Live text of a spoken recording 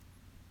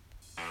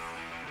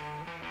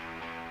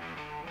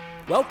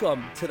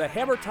Welcome to the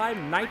Hammer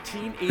Time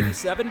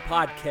 1987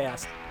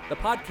 podcast, the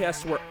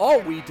podcast where all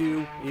we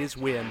do is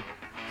win.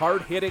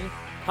 Hard-hitting,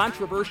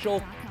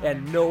 controversial,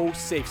 and no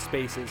safe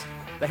spaces.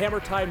 The Hammer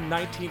Time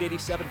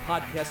 1987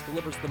 podcast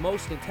delivers the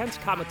most intense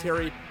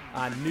commentary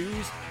on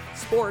news,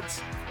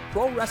 sports,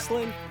 pro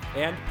wrestling,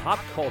 and pop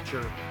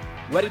culture.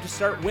 Ready to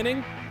start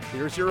winning?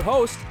 Here's your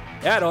host,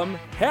 Adam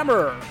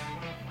Hammer.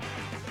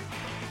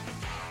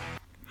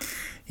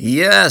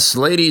 Yes,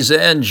 ladies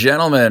and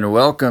gentlemen,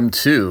 welcome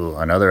to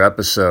another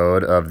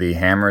episode of the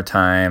Hammer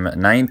Time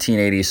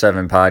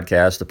 1987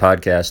 podcast, the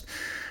podcast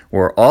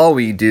where all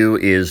we do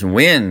is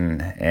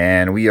win.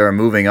 And we are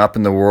moving up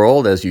in the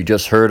world, as you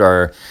just heard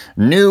our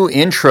new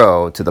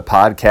intro to the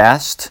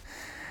podcast.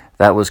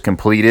 That was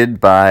completed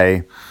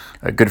by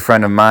a good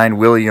friend of mine,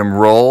 William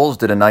Rolls,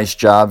 did a nice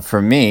job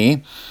for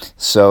me.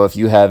 So if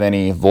you have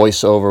any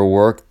voiceover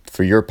work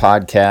for your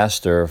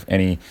podcast or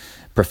any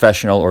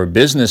professional or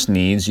business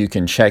needs, you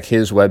can check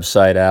his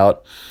website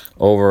out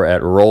over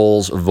at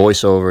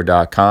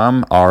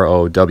rollsvoiceover.com,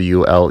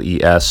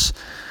 ROWLES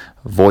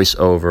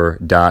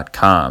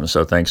voiceover.com.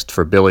 So thanks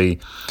for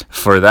Billy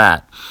for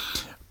that.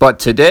 But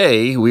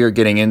today we are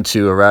getting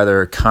into a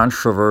rather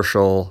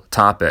controversial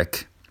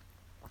topic,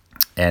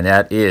 and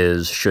that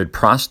is, should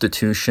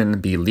prostitution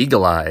be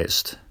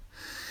legalized?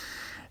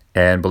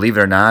 And believe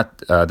it or not,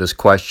 this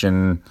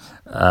question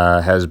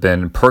has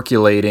been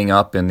percolating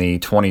up in the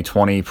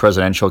 2020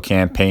 presidential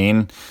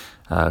campaign.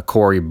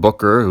 Cory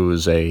Booker, who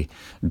is a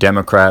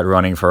Democrat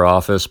running for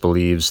office,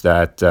 believes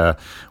that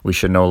we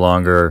should no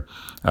longer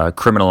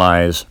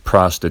criminalize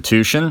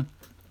prostitution.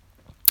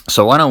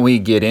 So why don't we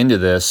get into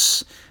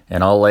this,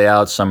 and I'll lay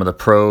out some of the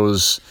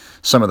pros,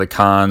 some of the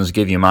cons,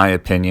 give you my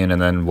opinion,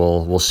 and then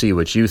we'll see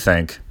what you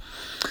think.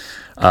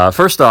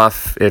 First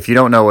off, if you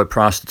don't know what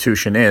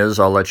prostitution is,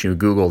 I'll let you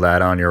Google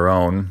that on your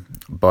own.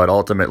 But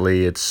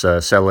ultimately, it's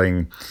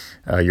selling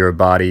your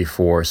body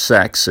for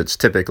sex. It's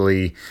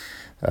typically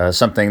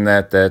something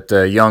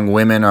that young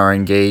women are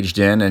engaged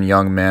in and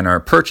young men are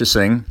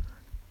purchasing.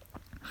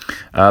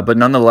 But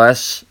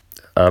nonetheless,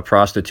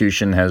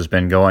 prostitution has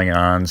been going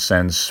on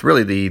since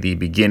really the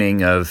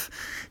beginning of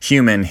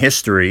human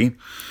history.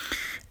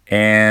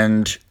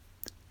 And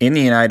in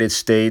the United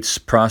States,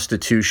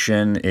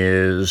 prostitution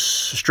is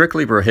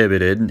strictly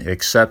prohibited,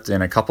 except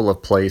in a couple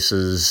of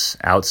places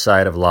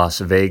outside of Las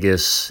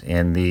Vegas,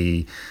 in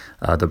the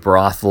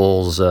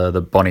brothels,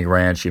 the Bunny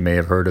Ranch, you may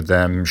have heard of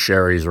them,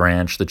 Sherry's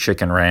Ranch, the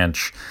Chicken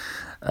Ranch.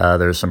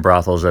 There's some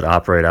brothels that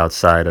operate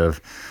outside of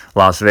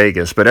Las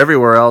Vegas. But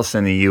everywhere else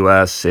in the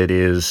U.S., it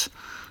is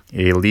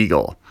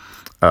illegal.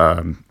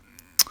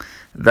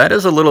 That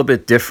is a little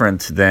bit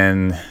different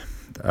than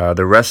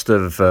the rest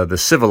of the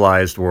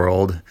civilized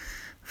world.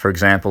 For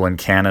example, in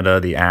Canada,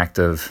 the act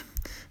of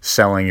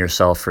selling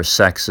yourself for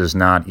sex is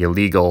not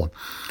illegal.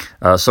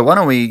 So why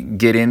don't we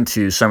get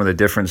into some of the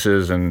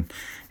differences and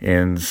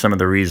some of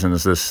the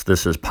reasons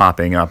this is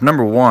popping up.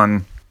 Number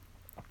one,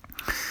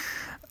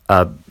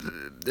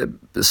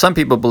 some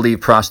people believe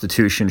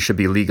prostitution should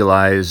be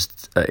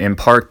legalized in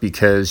part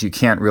because you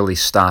can't really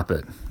stop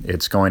it.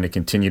 It's going to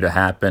continue to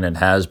happen. It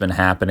has been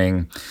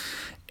happening.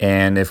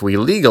 And if we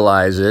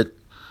legalize it,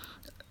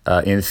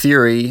 in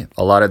theory,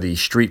 a lot of the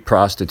street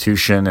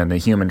prostitution and the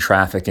human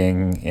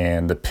trafficking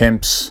and the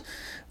pimps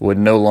would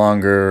no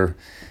longer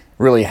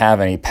really have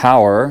any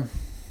power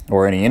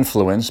or any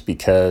influence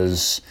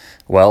because,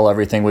 well,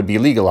 everything would be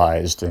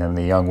legalized, and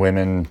the young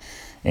women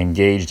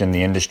engaged in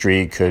the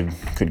industry could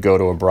go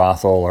to a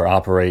brothel or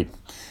operate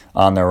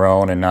on their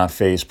own and not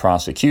face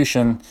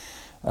prosecution.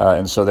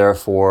 And so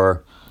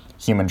therefore,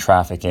 human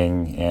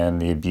trafficking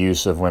and the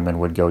abuse of women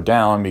would go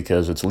down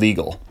because it's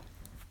legal.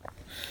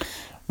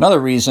 Another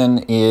reason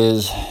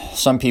is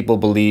some people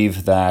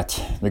believe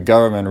that the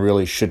government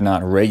really should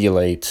not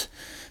regulate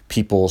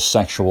people's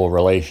sexual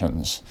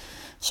relations.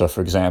 So,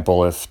 for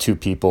example, if two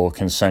people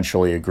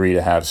consensually agree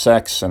to have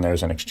sex and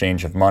there's an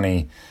exchange of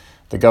money,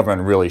 the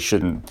government really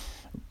shouldn't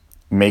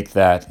make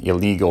that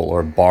illegal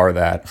or bar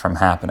that from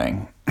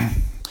happening.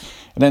 And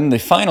then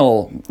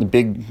the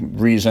big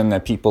reason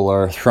that people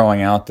are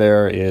throwing out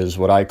there is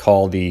what I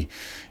call the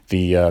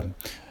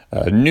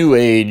New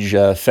Age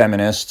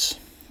feminists.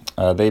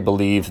 They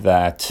believe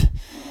that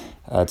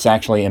it's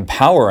actually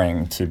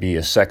empowering to be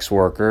a sex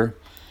worker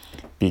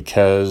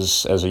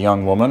because as a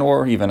young woman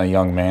or even a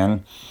young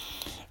man,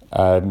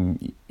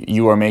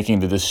 you are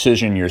making the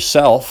decision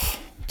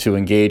yourself to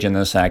engage in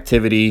this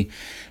activity.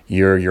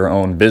 You're your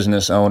own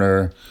business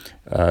owner.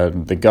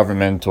 The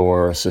government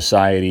or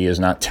society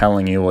is not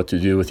telling you what to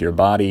do with your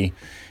body,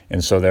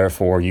 and so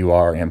therefore you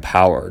are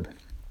empowered.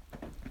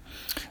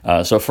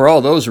 So for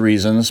all those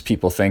reasons,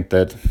 people think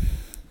that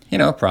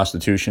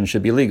prostitution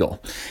should be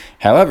legal.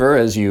 However,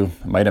 as you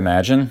might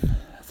imagine,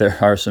 there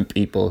are some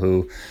people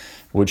who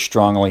would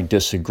strongly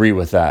disagree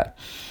with that.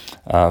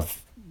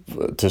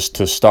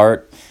 To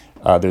start,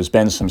 there's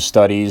been some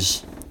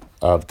studies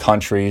of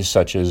countries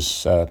such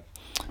as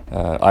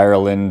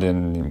Ireland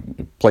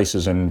and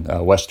places in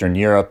Western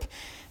Europe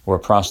where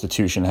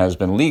prostitution has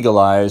been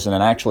legalized, and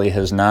it actually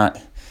has not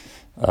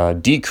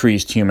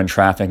decreased human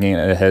trafficking,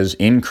 it has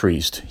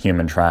increased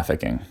human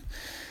trafficking.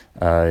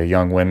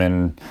 Young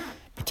women,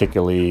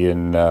 particularly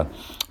in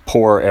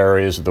poor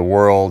areas of the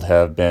world,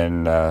 have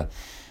been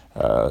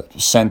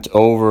sent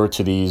over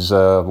to these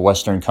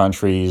Western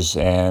countries,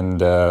 and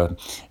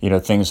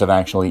things have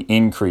actually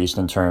increased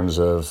in terms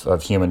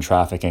of human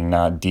trafficking,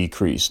 not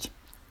decreased.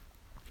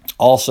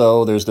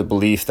 Also, there's the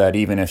belief that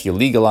even if you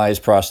legalize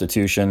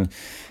prostitution,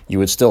 you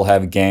would still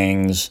have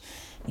gangs,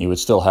 you would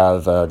still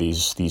have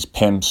these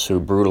pimps who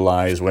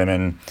brutalize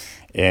women,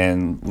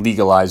 and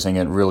legalizing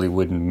it really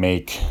wouldn't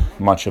make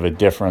much of a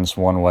difference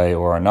one way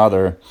or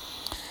another.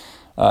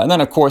 And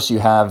then, of course, you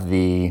have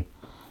the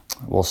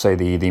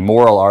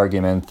moral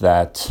argument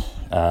that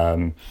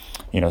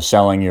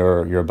selling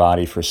your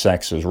body for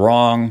sex is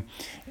wrong,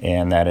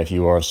 and that if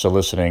you are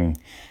soliciting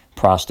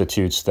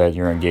prostitutes, that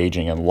you're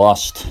engaging in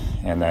lust,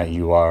 and that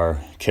you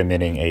are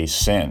committing a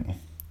sin.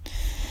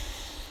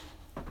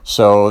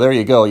 So there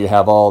you go. You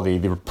have all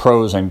the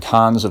pros and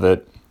cons of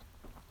it.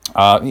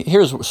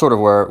 Here's sort of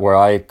where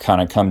I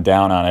kind of come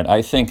down on it.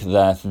 I think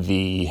that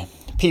the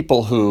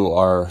people who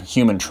are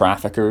human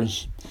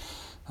traffickers,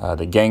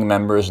 the gang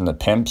members and the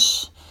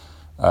pimps,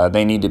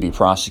 they need to be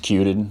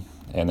prosecuted,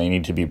 and they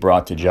need to be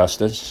brought to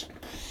justice.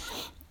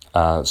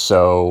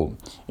 So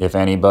if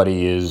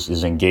anybody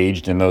is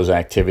engaged in those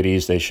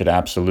activities, they should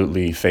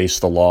absolutely face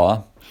the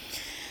law.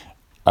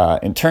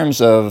 In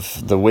terms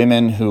of the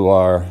women who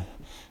are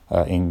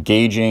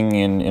engaging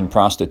in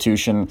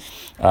prostitution,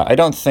 I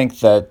don't think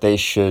that they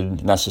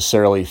should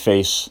necessarily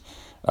face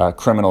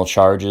criminal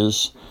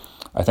charges.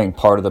 I think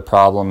part of the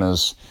problem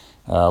is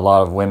a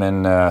lot of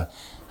women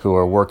who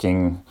are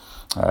working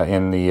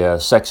in the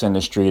sex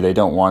industry, they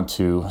don't want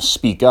to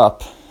speak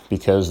up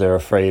because they're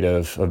afraid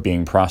of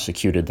being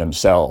prosecuted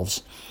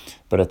themselves.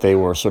 But if they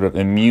were sort of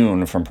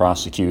immune from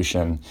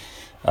prosecution,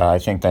 I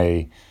think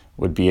they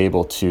would be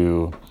able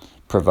to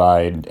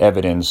provide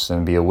evidence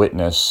and be a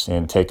witness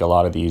and take a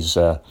lot of these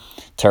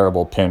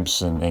terrible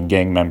pimps and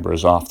gang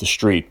members off the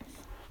street.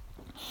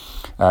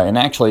 And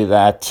actually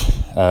that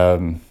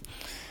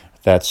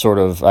sort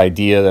of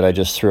idea that I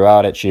just threw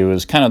out at you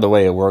is kind of the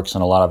way it works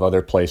in a lot of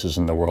other places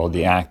in the world.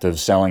 The act of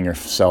selling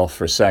yourself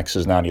for sex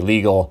is not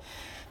illegal,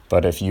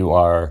 but if you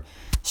are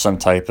some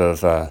type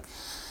of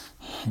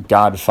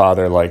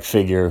godfather-like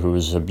figure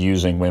who's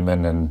abusing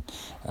women and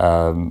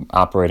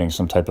operating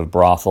some type of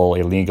brothel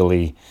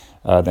illegally,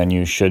 then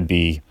you should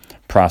be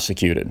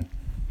prosecuted.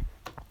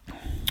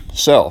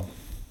 So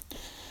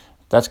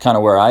that's kind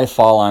of where I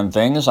fall on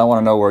things. I want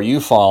to know where you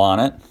fall on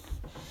it.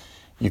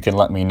 You can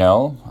let me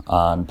know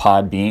on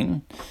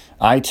Podbean,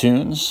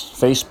 iTunes,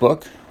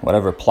 Facebook,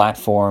 whatever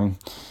platform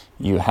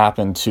you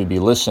happen to be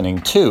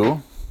listening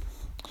to.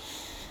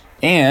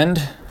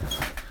 And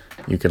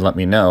you can let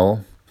me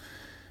know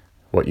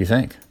what you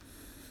think.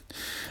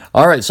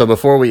 All right, so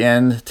before we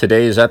end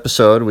today's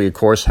episode, we, of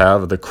course,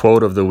 have the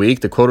quote of the week.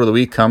 The quote of the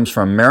week comes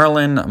from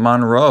Marilyn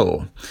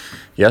Monroe.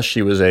 Yes,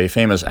 she was a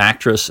famous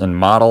actress and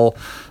model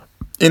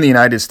in the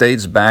United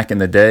States back in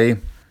the day.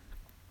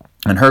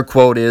 And her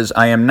quote is,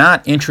 "I am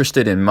not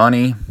interested in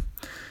money.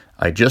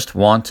 I just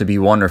want to be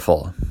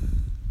wonderful."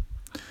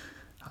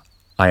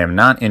 I am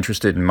not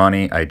interested in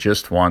money. I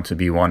just want to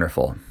be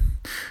wonderful.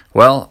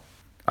 Well,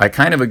 I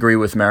kind of agree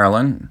with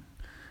Marilyn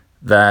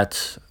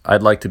that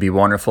I'd like to be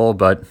wonderful,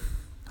 but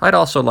I'd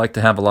also like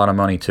to have a lot of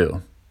money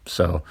too.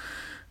 So,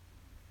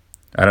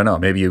 I don't know.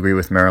 Maybe you agree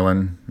with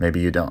Marilyn. Maybe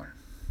you don't.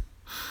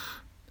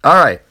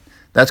 All right.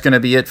 That's going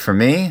to be it for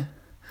me.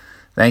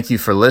 Thank you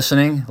for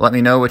listening. Let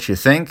me know what you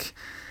think,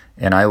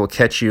 and I will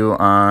catch you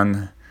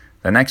on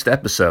the next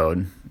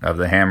episode of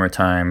the Hammer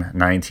Time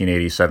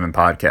 1987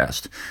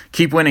 podcast.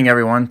 Keep winning,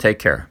 everyone. Take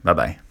care.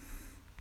 Bye-bye.